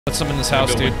Put some in this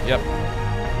house, dude. Yep.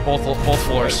 Both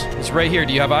floors. He's right here.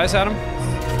 Do you have eyes at him?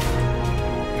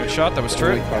 Good shot. That was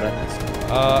true.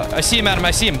 I see him, Adam.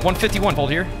 I see him. 151. Hold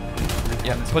here.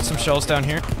 Yeah. Put some shells down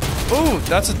here. Ooh,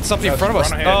 that's something in front of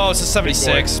us. Oh, it's a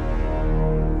 76.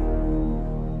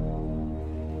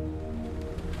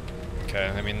 Okay.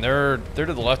 I mean, they're to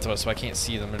the left of us, so I can't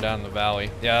see them. They're down in the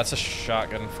valley. Yeah, that's a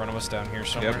shotgun in front of us down here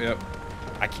somewhere. Yep.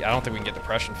 I don't think we can get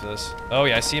depression for this. Oh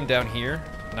yeah, I see him down here.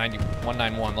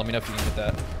 191. Let me know if you can get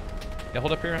that. Yeah,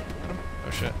 hold up here, Adam.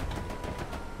 Oh shit.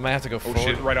 Might have to go forward. Oh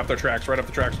shit, right off the tracks,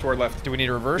 toward left. Do we need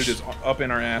to reverse? Dude is up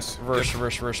in our ass.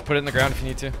 Reverse. Put it in the ground if you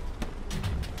need to.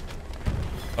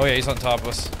 Oh yeah, he's on top of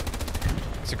us.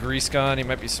 It's a grease gun. He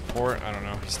might be support. I don't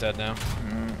know. He's dead now.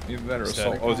 Either that or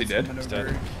assault. Oh, is he dead? He's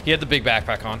dead. He had the big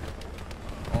backpack on.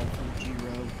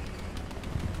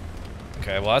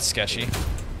 Okay, well that's sketchy.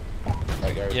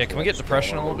 Yeah, can we get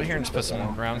depression a little bit here and just put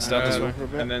some rounds down this way?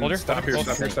 And then stop here.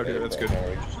 That's good.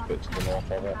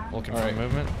 Looking for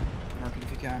movement. Mark it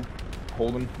if you can.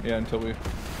 Hold him. Yeah, until we...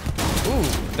 Ooh,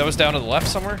 that was down to the left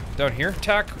somewhere. Down here.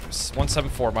 Tack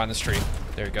 174 behind this tree.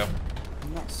 There you go.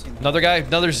 Another guy.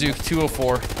 Another Zook.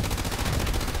 204.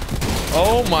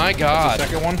 Oh my god.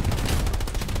 That's the second one.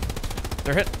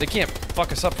 They're hit. They can't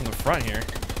fuck us up from the front here.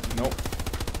 Nope.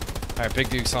 Alright, Big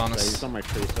Duke's on us. He's on my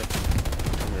tracer.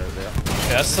 Okay,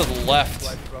 that's to the left.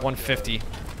 150.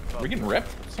 Are we getting ripped?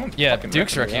 Someone's yeah, fucking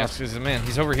Duke's ripping wrecking us because man,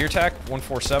 he's over here. Tack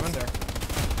 147.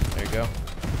 There you go.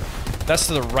 That's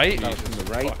to the right.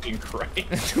 Fucking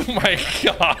Christ. Oh my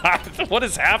god. What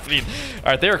is happening?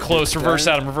 Alright, they are close. Reverse,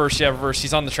 Adam. Reverse. Yeah, reverse.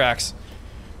 He's on the tracks.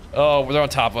 Oh, they're on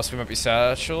top of us. We might be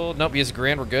satchel. Nope, he has a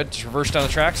grand. We're good. Just reverse down the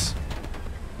tracks.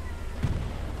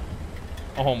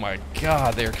 Oh my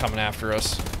god, they are coming after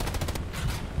us.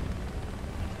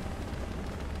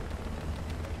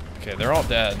 Okay, they're all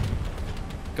dead.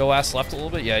 Go ass left a little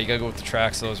bit. Yeah, you gotta go with the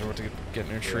tracks. Those are what to get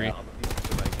in a tree.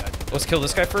 Let's kill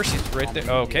this guy first. He's right there.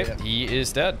 Oh, okay, he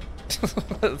is dead.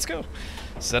 Let's go.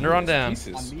 Send her on down.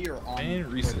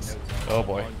 And Reese's. Oh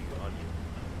boy.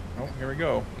 Oh, here we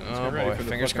go. Oh boy.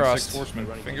 Fingers crossed.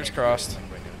 Fingers crossed.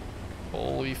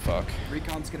 Holy fuck.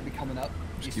 Recon's gonna be coming up.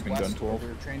 Just keeping gun 12.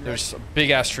 There's a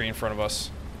big ass tree in front of us.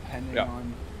 Depending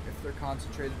on if they're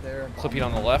concentrated there. Clipping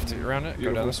on the left around it.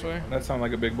 Go down this way. That sounds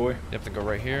like a big boy. You have to go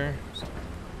right here.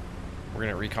 We're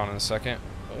gonna recon in a second.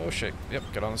 Oh shit. Yep,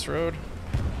 get on this road.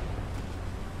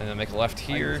 And then make a left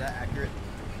here. Is that accurate?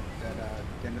 That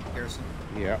end of Garrison?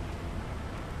 Yeah.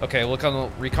 Okay, look on the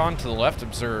recon to the left,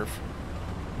 observe.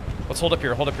 Let's hold up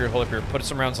here, hold up here, hold up here. Put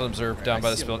some rounds on observe down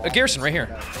by this building. A Garrison right here.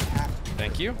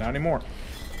 Thank you. Not anymore.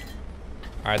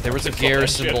 Alright, there was a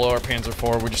Garrison below our Panzer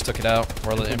IV. We just took it out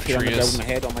where the infantry is.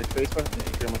 Head on my tracer.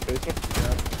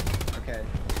 Okay.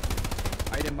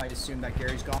 Item might assume that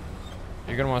Gary's gone.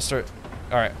 You're gonna want to start.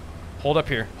 Alright. Hold up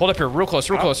here. Hold up here. Real close,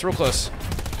 real close, real close.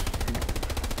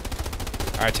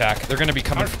 Alright, Tack. They're gonna be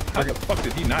coming. How the fuck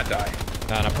did he not die?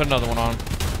 Nah, put another one on.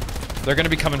 They're gonna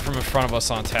be coming from in front of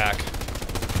us on Tack.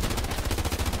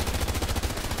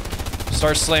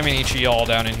 Start slamming each of y'all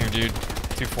down in here, dude.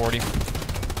 240.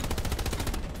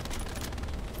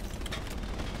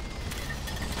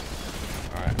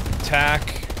 Alright.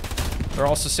 Tack. They're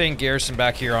also saying Garrison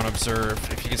back here on observe.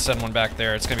 If you can send one back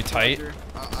there, it's gonna be tight.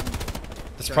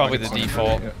 That's probably the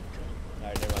default.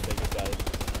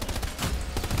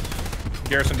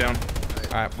 Garrison down.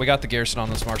 Alright, we got the Garrison on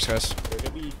those marks, guys.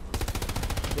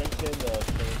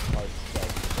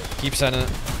 Keep sending it.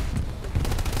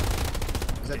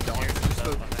 Is that dog?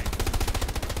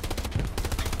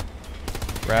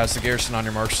 Raz, the Garrison on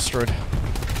your marks destroyed.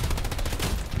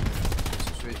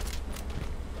 Sweet.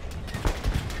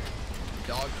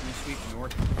 Dog, can you sweep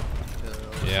north?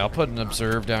 Yeah, I'll put an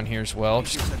observe down here as well.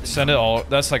 Just send it all.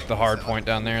 That's like the hard point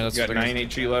down there. That's you got 9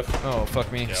 HE left. Oh,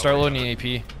 fuck me. Start loading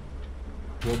AP.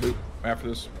 We'll do after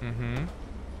this. Mm-hmm.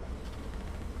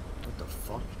 What the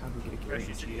fuck? How do we get a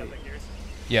Garrison?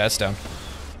 Yeah, it's down.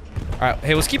 Alright,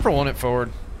 hey, let's keep rolling it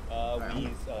forward.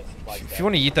 If you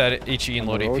want to eat that HE and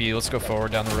load AP, let's go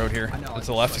forward down the road here. To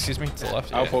the left, excuse me. To the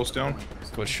left. Outpost down.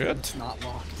 Good shit.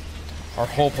 Our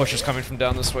whole push is coming from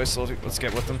down this way, so let's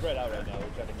get with them.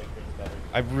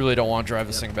 I really don't want to drive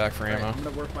this thing back for ammo. I'm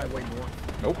gonna work my way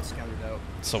north. Nope.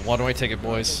 So why don't we take it,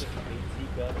 boys?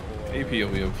 AP will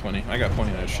be have plenty. I got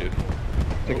plenty of that shit.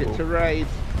 Take it to right.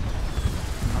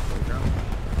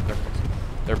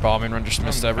 Their bombing run just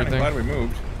missed everything. I'm glad we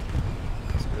moved.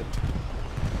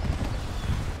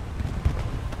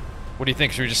 What do you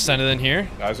think? Should we just send it in here?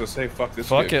 I was gonna say, fuck this.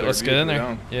 Fuck it, let's get in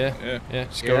there. Yeah.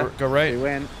 Just go right. We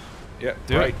win. Yeah,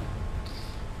 do it.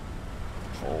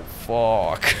 Oh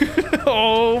fuck!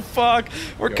 Oh fuck!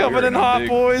 We're coming in hot,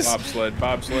 boys.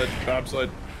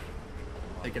 Bobsled.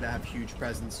 They could have huge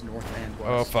presence north and west.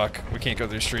 Oh fuck, we can't go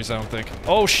through these trees, I don't think.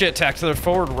 Oh shit, tack to the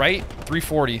forward right,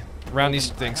 340. Around these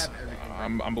things.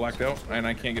 I'm blacked out, and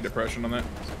I can't get depression on that.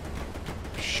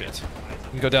 Shit. You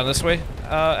can go down this way,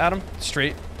 Adam.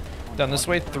 Straight. Down this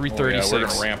way, 336. Oh, yeah, we're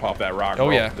gonna ramp off that rock. Oh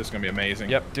bro. yeah. This is gonna be amazing.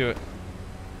 Yep, do it.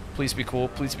 Please be cool,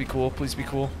 please be cool, please be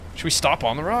cool. Should we stop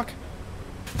on the rock?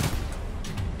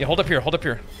 Yeah, hold up here, hold up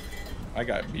here. I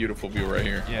got beautiful view right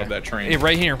here of that train. Hey,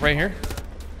 right here, right here.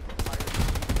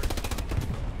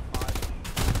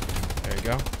 There you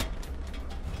go.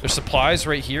 There's supplies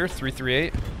right here,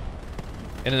 338.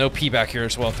 And an OP back here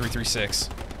as well, 336.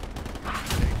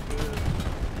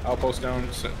 Outpost down.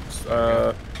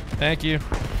 Thank you.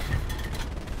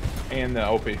 And the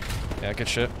OP. Yeah, good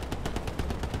shit.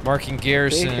 Marking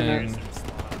garrison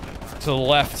to the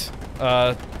left.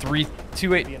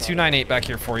 298 back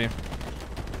here for you.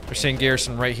 They're saying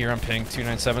garrison right here on ping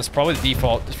 297. It's probably the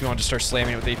default if you want to start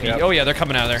slamming it with AP. Yep. Oh yeah, they're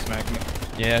coming out of there. Smacking it.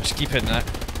 Yeah, just keep hitting that.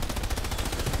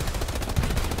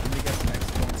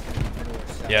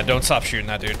 Yeah, don't stop shooting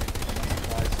that dude.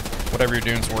 Whatever you're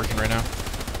doing is working right now.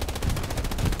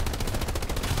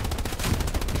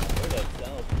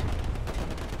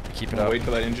 Keep it up. Wait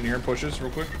till that engineer pushes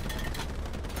real quick.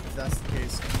 If that's the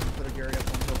case, put a Gary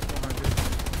up until 400.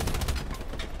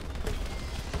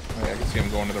 Oh, yeah, I can see him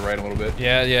going to the right a little bit.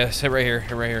 Yeah, yeah, hit right here,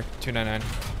 299.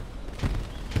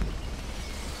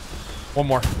 One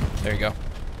more. There you go.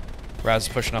 Raz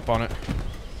is pushing up on it. I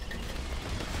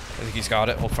think he's got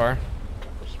it. Hold fire.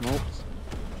 Smokes.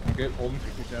 Okay, hold him.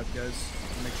 Good job, guys.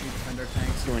 Make sure you defend our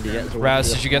tanks. Going to get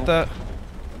Raz, did you get that?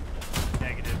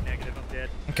 Negative, I'm dead.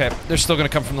 Okay, they're still gonna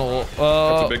come from the little.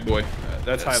 That's a big boy.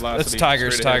 That's high velocity. That's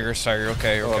Tigers, Straight ahead. Tiger.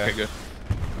 Okay, Oh, okay. okay, good.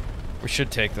 We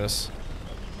should take this.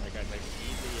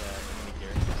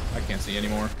 I can't see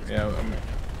anymore. Yeah,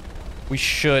 We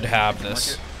should have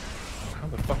this. how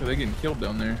the fuck are they getting killed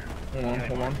down there? Hold on,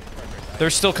 hold on. They're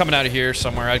still coming out of here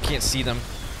somewhere. I can't see them.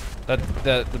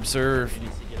 That observe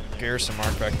garrison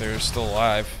mark back there is still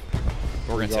alive.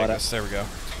 We're gonna take this. There we go.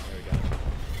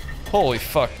 Holy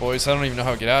fuck, boys! I don't even know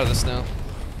how to get out of this now.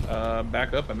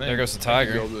 Back up and then. There goes the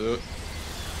tiger.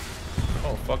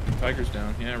 Oh fuck, the tiger's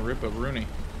down. Yeah, rip a Rooney.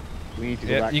 We need to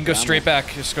go Yeah, back you can go to straight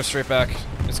back. Just go straight back.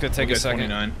 It's gonna take a second.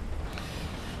 29.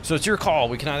 So it's your call.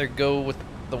 We can either go with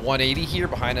the 180 here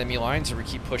behind enemy lines, or we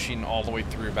keep pushing all the way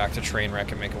through back to train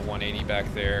wreck and make a 180 back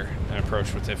there and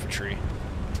approach with infantry.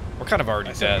 We're kind of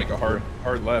already I said dead. make a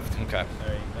hard left. Okay.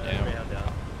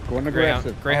 Yeah. Going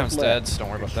aggressive. Greyhound's Hard dead, left. so don't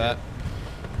worry about that.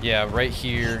 Yeah, right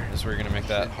here is where you're gonna make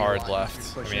that hard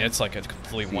left. I mean, it's like a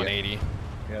complete 180.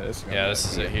 Yeah, this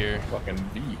is it here. Fucking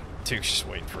V. Duke's just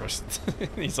waiting for us.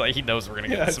 He's like, he knows we're gonna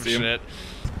get Yeah, some I see him. shit.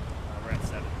 We're at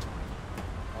 7.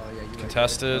 Oh, yeah, you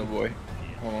Contested. Oh boy.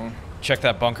 Hold on. Check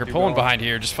that bunker. Keep Pull one going. behind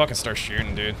here. Just fucking start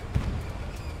shooting, dude.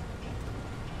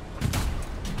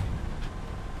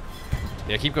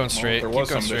 Yeah, keep going straight. Well, Keep there was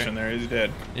going some straight. mission there. He's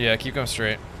dead. Yeah, keep going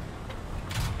straight.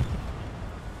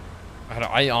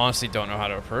 I honestly don't know how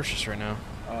to approach this right now.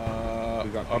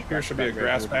 Up here should be a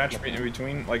grass patch in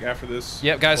between, like after this.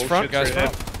 Yep, guys front, shit guys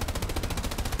straight front.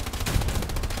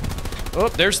 Oh,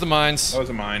 there's the mines. That was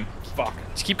a mine. Fuck.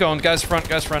 Just keep going, guys front,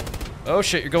 guys front. Oh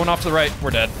shit, you're going off to the right. We're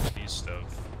dead. East of,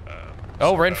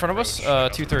 Oh, right in front of us?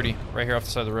 230, right here off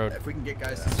the side of the road. If we can get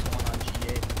guys to spawn on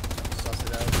G8, suss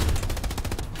it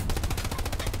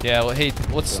out. Yeah, well, hey,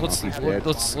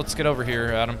 let's get over here,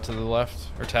 Adam, to the left,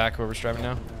 or tack, whoever's driving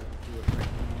now.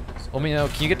 Let me know.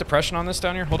 Can you get depression on this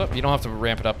down here? Hold up. You don't have to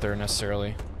ramp it up there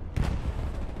necessarily.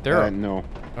 There. No.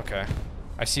 Okay.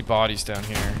 I see bodies down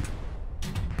here.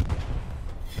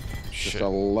 Just Shit. a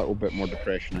little bit more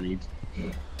depression I need.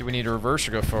 Do we need to reverse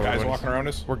or go forward? Guys What do you walking think? around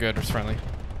us. We're good. It's friendly.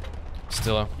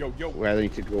 Stillo. Yo. We either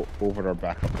need to go over or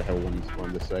back up the hill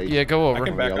on the side. Yeah, go over. I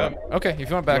can back up. Okay, if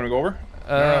you want You back. want to go over?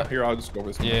 No, here, I'll just go over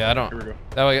this. Yeah, I don't. Here we go.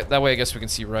 That way I guess we can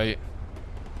see right.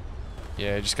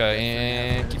 Yeah, just gotta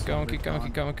keep going.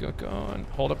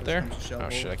 Hold up there. Oh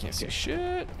shit, I can't see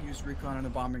shit. Use recon in a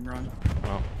bombing run.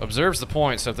 Well, observes the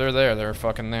point, so if they're there, they're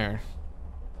fucking there.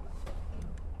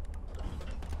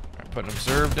 Alright, put an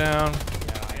observe down.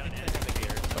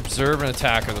 Observe and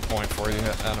attack are the point for you,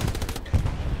 Adam.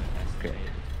 Okay.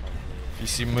 If you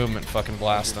see movement, fucking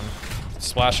blast them.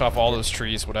 Splash off all those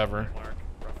trees, whatever.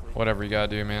 Whatever you gotta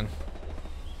do, man.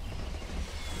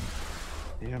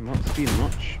 Yeah, I'm not seeing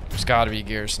much. There's gotta be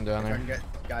garrison down If I there. can get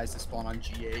guys to spawn on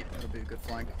G8, that'll be a good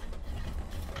flank.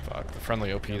 Fuck, the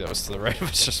friendly OP that was to the right of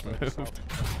us just moved.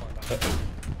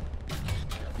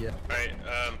 Yeah. Alright,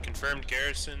 confirmed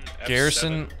garrison.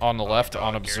 Garrison F7. on the left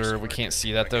on Garrison observe. We marker. can't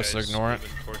see that though, so That guy's ignore it.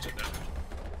 moving towards it now.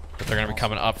 But they're gonna be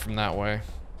coming up from that way.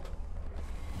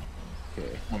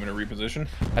 Okay. Want me to reposition?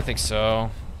 I think so.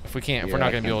 If we can't, if we're Yeah, not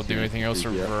I gonna be able can't to do see anything else,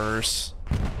 anything yet. reverse.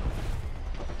 God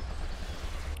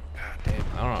damn, I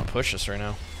don't know how to push this right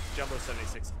now. Jumbo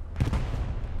 76.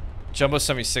 Jumbo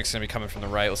 76 is gonna be coming from the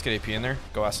right. Let's get AP in there.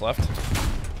 Go ass left.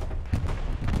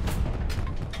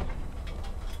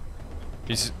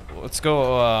 Let's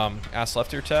go ass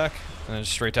left to your attack, and then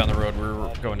straight down the road we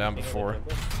were going down before.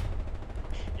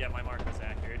 Yeah, my mark was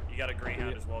accurate. You got a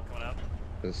Greyhound as well coming up.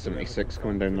 There's 76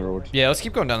 going down the road. Yeah, let's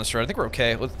keep going down this road. I think we're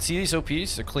okay. Let's see these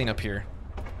OPs. They're clean up here.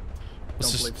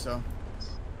 Don't believe so.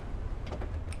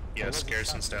 Yes,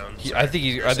 Garrison's down. I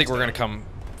think we're gonna come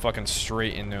fucking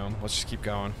straight into him. Let's just keep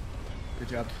going. Good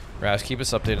job. Raz, keep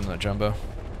us updated on that jumbo.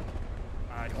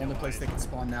 The only place they can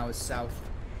spawn now is south.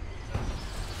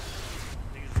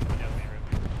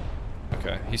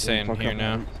 Okay, he's saying Fuck here up,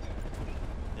 now. man.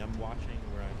 Yeah, I'm watching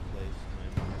where I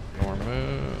place my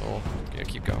Normal. Yeah,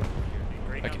 keep going.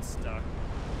 Greyhound's stuck.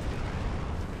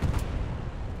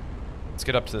 Let's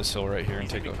get up to this hill right here and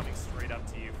He's take gonna a. be coming straight up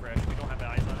to you, Fresh. We don't have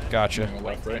eyes on it. Gotcha.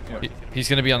 Left, right? Yeah. He's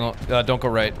gonna be on the. Don't go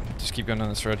right. Just keep going down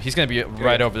this road. He's gonna be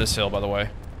right over this hill, by the way.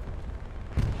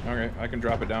 Okay, I can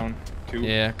drop it down too.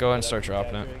 Yeah, go ahead and start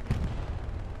dropping it.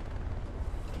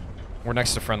 We're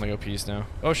next to friendly OPs now.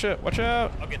 Oh shit! Watch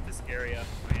out! I'll get this area,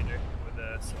 Commander, with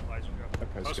the supplies drop.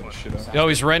 That guy's Close gonna one. shit up. Yo,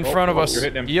 he's right in front of us. You're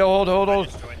hitting him. Yo, hold, I hold.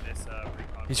 just joined this recon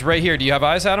He's right here. Do you have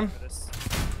eyes at him? for this.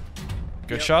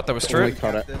 Good Yep. shot. That was Totally true.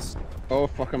 cut it. This. Oh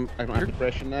fuck him! I don't have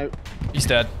depression now. He's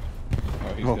dead.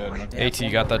 Oh, he's Oh. dead. Yeah, AT,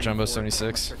 you got that Jumbo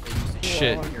 76.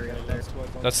 Shit.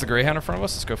 That's the Greyhound in front of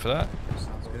us. Let's go for that.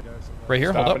 Sounds good. Right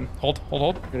here. Hold Stopping. up.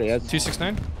 Hold. Here he is.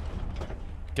 269.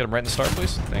 Get him right in the start,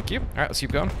 please. Thank you. All right, let's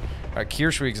keep going. All right,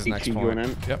 Kirschwig's is next HE point. going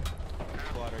in. Yep.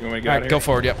 You want me to get All out right, of go here?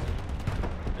 forward. Yep.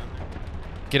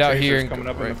 Get out Chaser's here and coming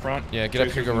go up right. in the front. Yeah, get up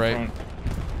here, Chaser's go in right. front.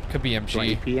 Could be Got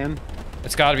MG. AP in.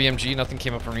 It's got to be MG. Nothing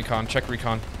came up from recon. Check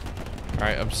recon. All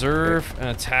right, observe and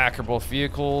attack are both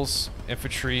vehicles.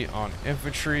 Infantry on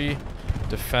infantry.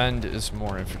 Defend is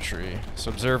more infantry.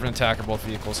 So observe and attack are both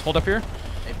vehicles. Hold up here.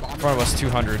 Hey, bomber. In front of us,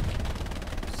 200.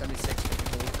 76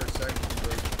 hold for a sec.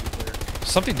 Really clear.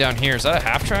 Something down here. Is that a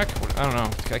half track? I don't know.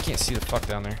 I can't see the fuck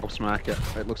down there. I'll smack it.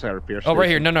 It looks like a repair Oh, right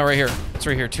here. station. No, right here. It's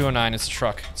right here. 209. It's a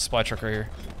truck. It's a supply truck right here.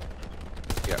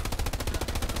 Yeah.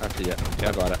 That's it. Yeah.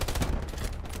 I got it.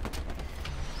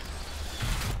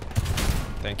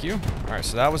 Thank you. All right,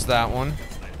 so that was that one.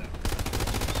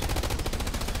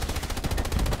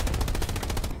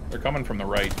 They're coming from the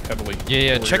right heavily.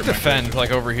 Yeah. Over Check here, the my fend, Chaser.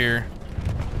 like over here.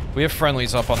 We have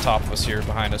friendlies up on top of us here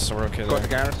behind us, so we're okay Got the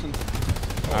there. garrison.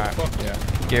 Oh, Alright. fuck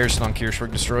yeah. Garrison on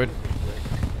Kirschwig destroyed.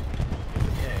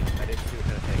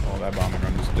 Oh, that bombing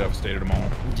run just devastated them all.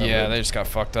 Yeah, they just got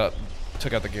fucked up.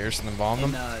 Took out the Garrison and bombed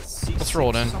In them. C6 Let's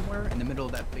roll it in. somewhere in the middle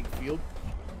of that big field.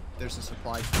 There's a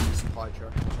supply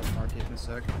truck. I'll mark it in a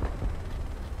sec.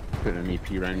 Put an EP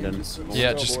round in.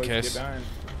 Yeah, just in case.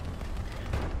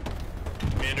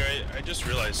 Commander, I just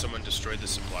realized someone destroyed the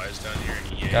supplies down here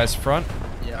in EA. Guys, front.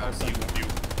 Yeah, I'll you, send you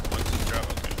want to drop?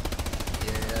 Okay.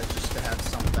 Yeah, just to have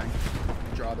something.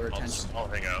 Draw their I'll, attention. I'll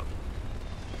hang out.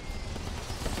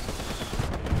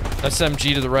 That's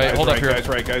MG to the right. Guys Hold right, up here. guys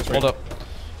right, guys right. Hold up.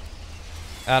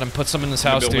 Adam, put some in this In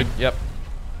the house, dude. building. Yep.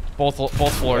 Both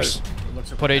floors. It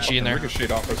looks like Put we're HE in there.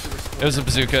 Ricocheted off us. It was a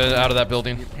bazooka out of that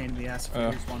building. Be a pain in the ass if we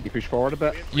lose one. You push forward a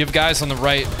bit. You have guys on the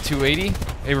right, 280.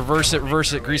 Hey, reverse it.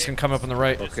 Grease can come up on the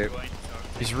right. Okay.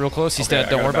 He's real close. He's Okay, dead. I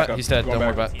Don't gotta worry back about. up. He's dead. Going Don't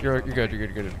worry back. about. You're good. You're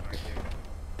good.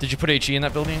 Did you put HE in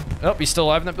that building? Oh, he's still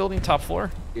alive in that building. Top floor.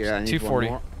 Yeah, I need 240.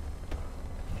 one more.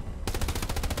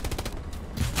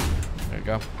 There you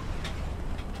go.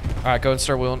 All right, go and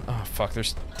start wheeling. Oh fuck,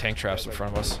 there's tank traps in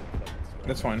front of us.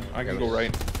 That's fine. I can go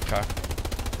right. Okay,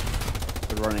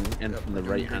 They're running in from the Good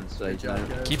right hand side job,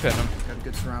 now. guys. keep hitting them. Got a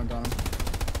good surround on him.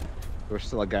 There's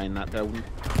still a guy in that building.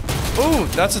 Ooh,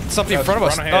 that's something in Guys, front of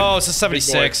us. run ahead. Oh, it's a Big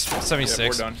 76. boy. 76.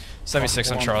 Yeah, we're done. 76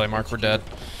 on Hold on. Charlie. Mark, we're dead.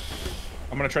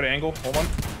 I'm gonna try to angle. Hold on.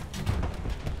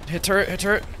 Hit turret. Hit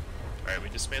turret. Alright, we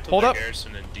dismantled Hold the up.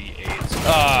 Garrison in D8. So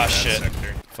Ah, that shit.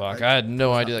 sector. Fuck, I had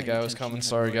no idea that guy was coming.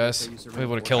 Sorry, guys. We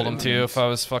would have killed him too if I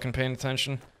was fucking paying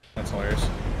attention. That's hilarious.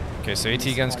 Okay, so AT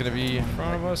gun's gonna be in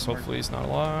front of us. Hopefully he's not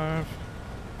alive.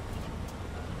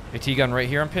 AT gun right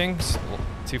here on pings.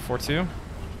 242.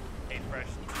 Hey, fresh.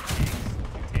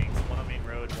 Two tanks. One on main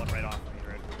road, one right off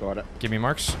main road. Got it. Give me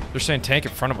marks. They're saying tank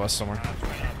in front of us somewhere. I'm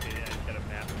trying to update it. I got a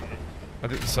map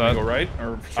of it. So Can we go right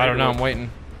or I straight don't know. or- I'm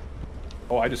waiting.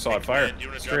 Oh, I just saw it fire. Man, do you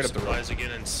want to Straight drop up the road. supplies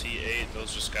again in C8?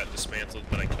 Those just got dismantled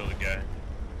when I killed a guy.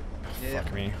 Yeah,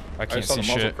 Fuck me. I I can't just saw see the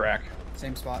muzzle shit. crack.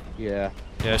 same spot. Yeah. Yeah,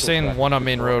 they're saying one on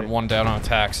main road, one down on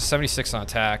attack. So 76 on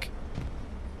attack.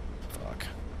 Fuck.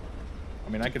 I'm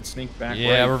mean, I could sneak back.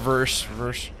 Yeah, right. reverse.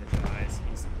 His eyes,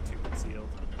 he's too concealed.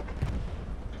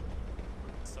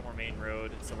 Somewhere main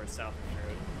road, somewhere south main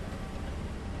road.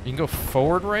 You can go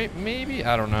forward right, maybe?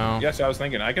 I don't know. Yes, I was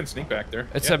thinking I can sneak back there.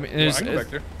 It's, yeah, I mean, I can go back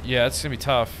there. yeah, it's gonna be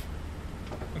tough.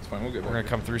 That's fine. We'll get We're back gonna there.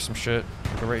 come through some shit.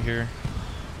 Go right here.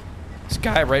 This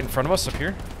guy right in front of us up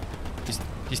here.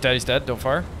 He's dead. He's dead. Don't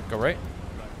fire. Go right.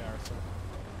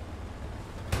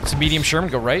 It's a medium Sherman.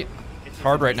 Go right.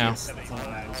 Hard right now.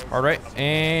 Hard right.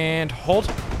 And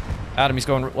hold. Adam, he's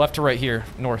going left to right here.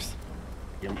 North.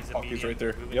 He's a Oh, he's medium, right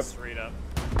there. moving Yep. straight up.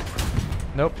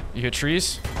 Nope. You hit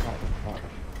trees.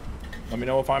 Let me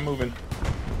know if I'm moving.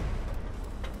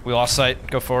 We lost sight.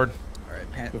 Go forward. Alright,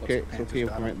 It's okay, it's okay,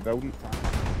 we'll come out the building.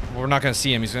 We're not gonna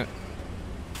see him. He's gonna.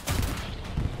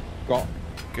 Got.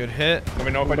 Good hit. Let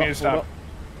me know if I need to stop.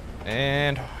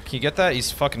 And can you get that?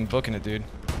 He's fucking booking it, dude.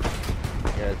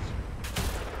 Yeah, it's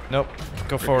Nope.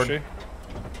 Go forward. Ricochet.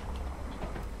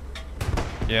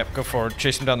 Yep. Go forward.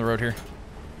 Chase him down the road here.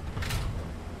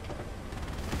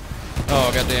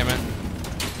 Oh god damn it.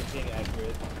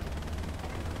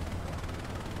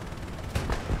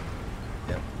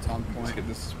 Yep, it's on Let's point. get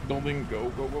this building. Go,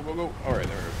 go, go, go, go. All right,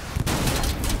 there we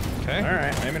go. Okay. All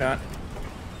right, maybe not.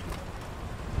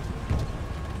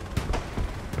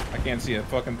 I can't see a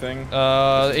fucking thing. This is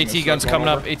AT gonna gun's suck coming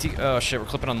all up. over. AT. Oh shit, we're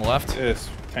clipping on the left. This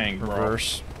tank, bro.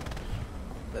 Reverse.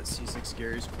 That C6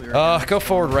 Gary's clear. Go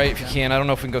forward right if you can. I don't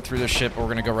know if we can go through this shit, but we're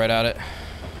gonna go right at it.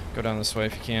 Go down this way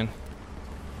if you can.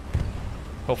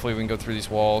 Hopefully we can go through these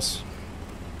walls.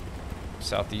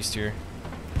 Southeast here.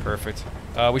 Perfect.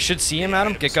 We should see him,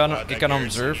 Adam. Get gun on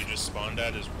observe. You just spawned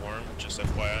at is warm, just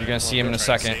FYI. You're gonna see him in a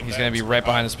Trying to second. save He's that gonna be is right red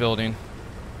behind hot. this building.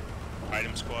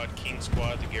 Item squad, King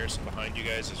squad, the garrison behind you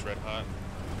guys is red hot.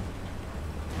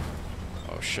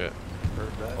 Oh shit.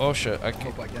 Heard that. Oh shit. I I can't.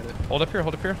 hope I get it. Hold up here.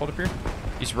 Hold up here. Hold up here.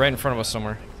 He's right in front of us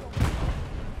somewhere.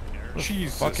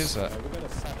 Jesus. Fuck is that?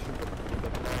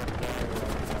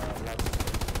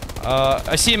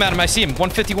 I see him, Adam. I see him.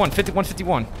 151.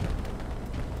 151.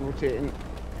 rotating,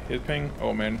 Hit ping.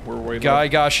 Oh man, we're way Guy, low.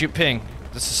 gosh, shoot ping.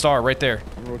 This is a star right there.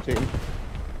 rotating.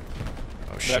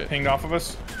 Oh That shit. pinged off of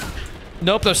us.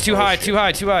 Nope, that's too Oh, high. shit. Too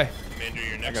high. Too high. Commander,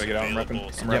 your next gotta get out and available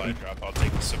repping. supply I'm repping. drop. I'll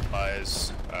take the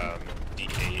supplies,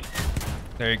 D8.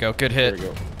 There you go. Good There hit. we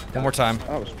go. One more time.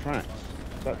 That was tracks.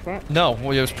 Is that track? No,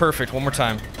 well, it was perfect. One more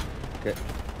time. Okay,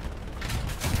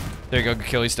 There you go. Good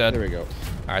kill. He's dead. there we go.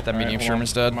 All right, that All right, medium hold on.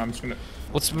 Sherman's dead. I'm just gonna.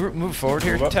 Let's move forward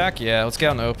here, Move up. Tack. Yeah, let's get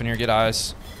out in the open here. Get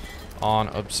eyes on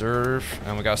observe,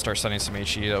 and we gotta start sending some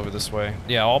HE over this way.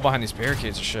 Yeah, all behind these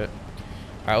barricades and shit.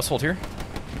 All right, let's hold here.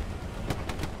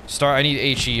 Start. I need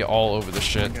HE all over this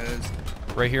shit. Guys,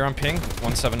 Right here on ping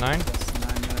 179. less than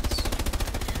 9 minutes.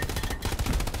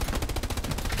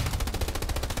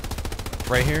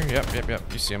 Right here. Yep.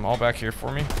 You see them all back here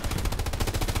for me.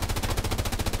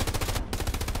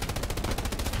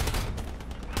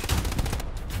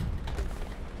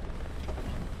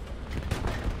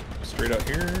 Straight up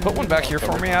here. Put one back here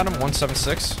for me, Adam.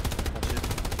 176.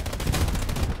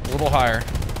 A little higher.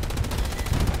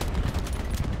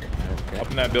 Up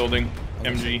in that building.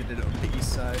 MG. Did it over the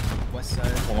east side, west side.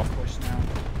 Hold on. Push now.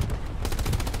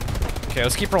 Okay,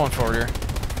 let's keep rolling forward here.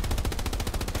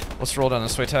 Let's roll down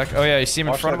this way, Tack. Oh yeah, you see him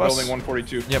in Watch front that of us. building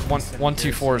 142. Yep,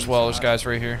 124 as well. There's guys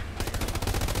right here.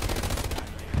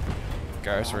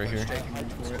 Guys right here. Taking me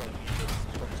for it.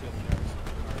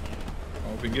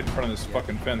 Oh, if we can get in front of this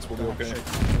fucking fence, we'll be okay. Shaking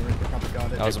for it. They probably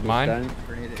got it. That was mine. Down.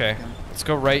 Grenade it Okay, again. let's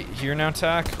go right here now,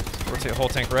 Tack. Rotate whole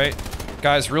tank right.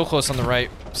 Guys, real close on the right.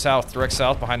 South, direct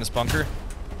south, behind this bunker.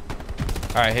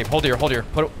 Alright, hey, hold here.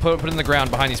 Put it in the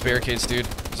ground behind these barricades, dude.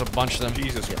 There's a bunch of them.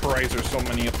 Jesus Christ, there's so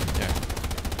many of them. Yeah,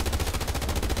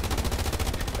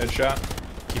 Headshot.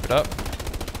 keep it up.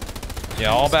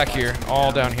 Yeah, all back here.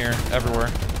 All down here. Everywhere.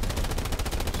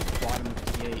 Bottom of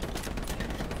T8.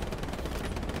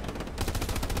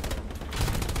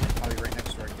 Probably right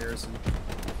next to our garrison.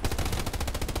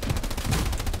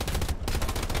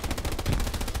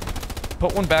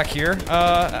 Put one back here,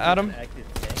 Adam.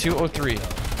 203.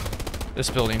 This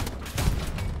building.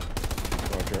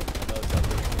 Roger.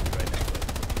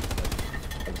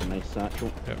 That's a nice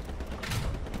satchel. Yep.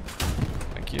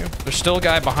 Thank you. There's still a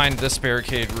guy behind this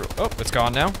barricade. Oh, it's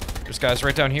gone now. There's guys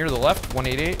right down here to the left.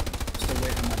 188. Still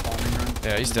waiting on my bombing run.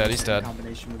 Yeah, he's dead, he's In dead.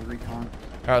 combination with the recon.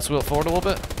 All right, let's wheel it forward a little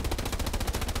bit.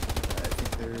 I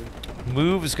think they're...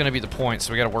 Move is going to be the point,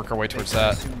 so we got to work our way towards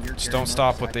that. Just don't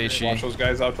stop with the HE. Watch those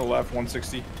guys out to the left,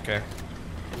 160. Okay.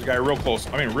 There's a guy real close.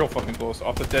 I mean, real fucking close.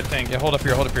 Off the dead tank. Yeah, hold up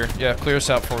here, hold up here. Yeah, clear us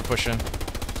out before we push in.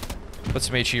 Put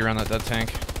some HE around that dead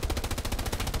tank.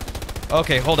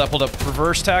 Okay, hold up.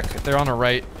 Reverse tack. They're on the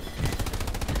right.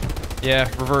 Yeah,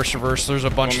 reverse, reverse. There's a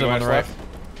bunch of them on the right. Left?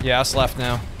 Yeah, us left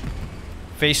now.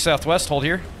 Face southwest, hold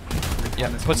here.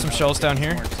 Yeah, put some shells down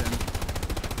here.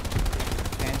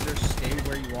 Panzer, stay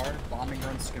where you are. Bombing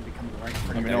runs gonna be coming right for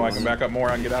you. Let me know I can back up more.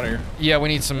 I can get out of here. Yeah, we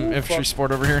need some infantry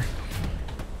support over here.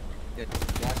 Yeah,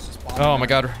 watch this bombing Oh my run.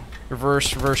 god.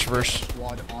 Reverse, reverse, reverse.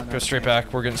 Squad on Go our straight Panzer.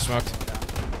 back. We're getting smoked.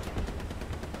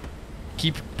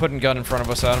 Keep putting gun in front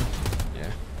of us, Adam. Yeah.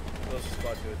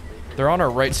 They're on our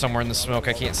right somewhere in the smoke.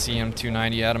 I can't see him.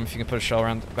 290, Adam. If you can put a shell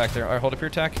around back there. All right, hold up your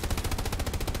attack.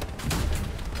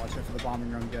 Watch out for the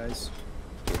bombing run, guys.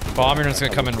 Bombing run's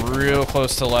gonna come in real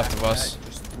close to the left of us.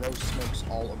 Just throw smokes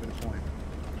all over the point.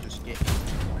 Just get to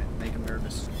the point. Make them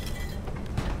nervous.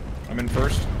 I'm in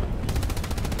first.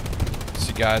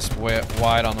 See guys way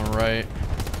wide on the right.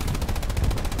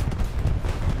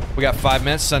 We got 5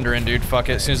 minutes. Send her in, dude. Fuck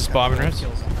it. As soon as this bombing runs.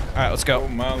 Kills on that. All right, let's go. Oh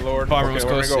my lord. Bomber Okay, was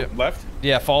where do we close, go? yep. Left?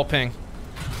 Yeah, follow ping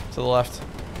to the left.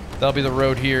 That'll be the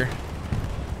road here.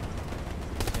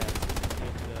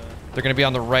 They're gonna be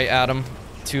on the right, Adam.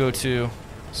 202.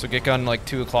 So get gun like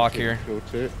 2 o'clock here. Go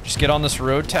to it. Just get on this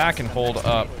road tack and hold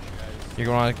up. You're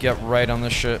gonna get right on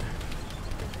this shit.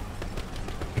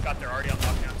 We got there already on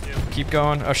lockdown too. Keep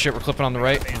going. Oh shit, we're clipping on the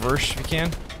right. Reverse if you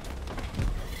can.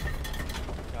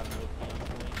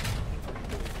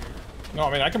 No,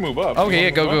 I mean I can move up. Okay, You yeah,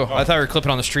 wanna go, move go. up? I thought we were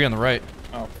clipping on this tree on the right.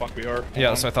 Oh fuck, we are. Yeah,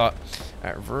 that's what I thought.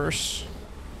 Alright, reverse.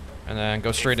 And then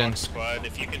go straight in. Fox squad,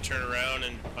 if you can turn around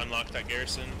and unlock that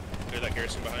garrison, clear that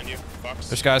garrison behind you. Fox.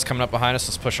 There's guys coming up behind us.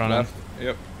 Let's push on in. Left.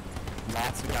 Yep.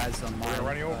 Lots of guys on my gonna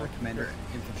run you over. commander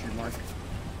infantry mark.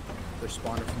 They're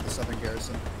spawned from the southern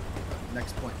garrison.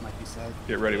 Next point might be south.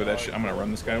 Get ready with that shit. I'm gonna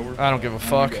run this guy over. I don't give a Oh my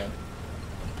fuck. God.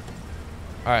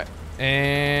 Alright.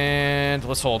 And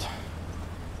let's hold.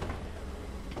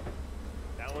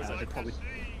 That was They're a probably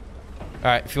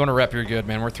Alright, if you want to rep, you're good,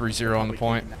 man. We're 3-0 on the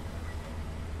point.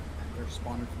 They're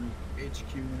spawning from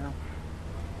HQ now.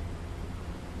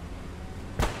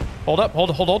 Hold up,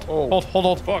 hold, hold, hold. Oh,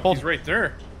 Hold. Fuck, Hold. he's right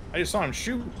there. I just saw him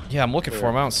shoot. Yeah, I'm looking for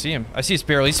him. I don't see him. I see his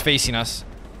barrel. He's facing us.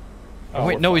 Oh,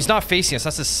 wait, we're no, fine. he's not facing us.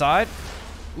 That's his side.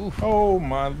 Oh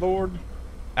my lord.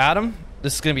 Adam,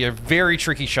 this is going to be a very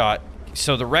tricky shot.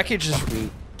 So the wreckage is...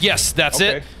 Yes, that's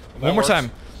Okay, it. that One more works.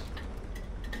 time.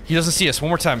 He doesn't see us. One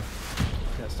more time.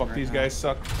 Fuck, these guys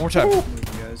suck. One more time. Moving,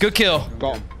 guys. Good kill.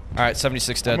 Got him. All right,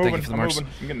 76 dead. I'm Thank moving. you for the I'm marks.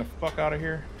 moving. I'm getting the fuck out of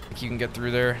here. Think you can get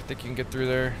through there. Think you can get through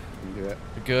there. Can do it.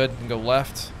 You're good. You can go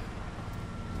left.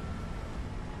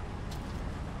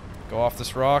 Go off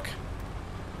this rock.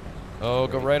 Oh,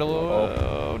 go right a little.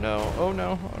 Oh no. Oh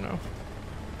no. Oh no.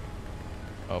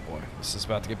 Oh boy. This is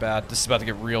about to get bad. This is about to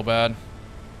get real bad.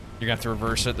 You're gonna have to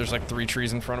reverse it. There's like 3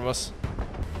 trees in front of us.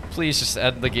 Please just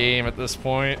end the game at this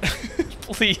point.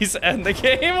 Please end the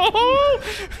game. Oh!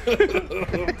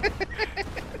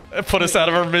 Put us out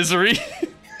of our misery.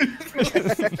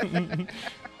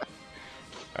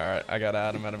 Alright, I got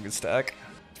Adam. Adam good stack.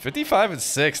 55 and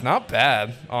 6. Not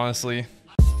bad, honestly.